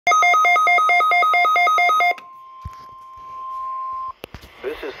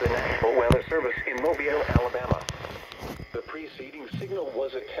the National Weather Service in Mobile, Alabama. The preceding signal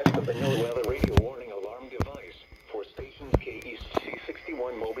was a test of the NOAA Weather Radio Warning Alarm device for stations KEC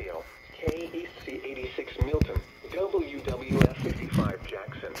 61 Mobile, KEC 86 Milton, WWF 55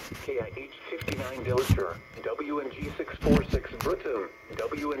 Jackson, KIH 59 Dillinger, WNG 646 Britton,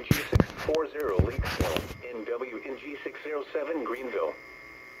 WNG 640 Leakesville, and WNG 607 Greenville.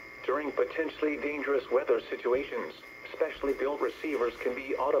 During potentially dangerous weather situations, specially built receivers can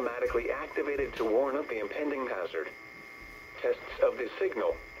be automatically activated to warn of the impending hazard. Tests of the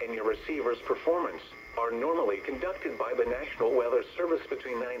signal and your receiver's performance are normally conducted by the National Weather Service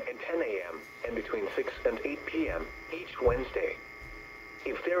between 9 and 10 a.m. and between 6 and 8 p.m. each Wednesday.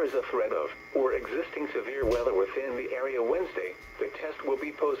 If there is a threat of or existing severe weather within the area Wednesday, the test will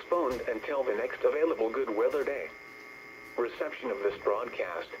be postponed until the next available good weather day. Reception of this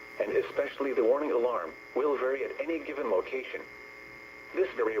broadcast, and especially the warning alarm, will vary at any given location. This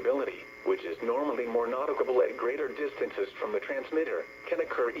variability, which is normally more noticeable at greater distances from the transmitter, can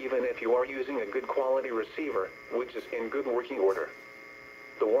occur even if you are using a good quality receiver, which is in good working order.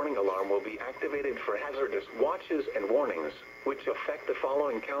 The warning alarm will be activated for hazardous watches and warnings, which affect the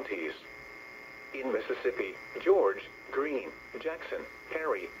following counties: in Mississippi, George, Greene, Jackson,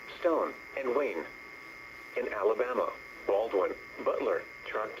 Perry, Stone, and Wayne. In Alabama, Baldwin, Butler,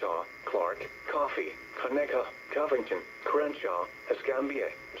 Choctaw, Clark, Coffee, Conecuh, Covington, Crenshaw, Escambia,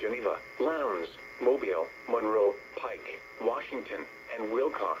 Geneva, Lowndes, Mobile, Monroe, Pike, Washington, and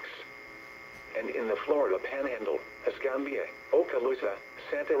Wilcox. And in the Florida Panhandle, Escambia, Okaloosa,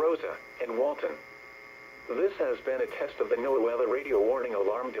 Santa Rosa, and Walton. This has been a test of the NOAA Weather Radio Warning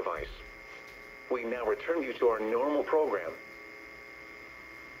Alarm device. We now return you to our normal program.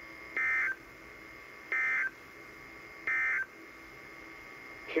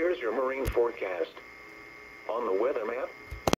 Here's your marine forecast. On the weather map,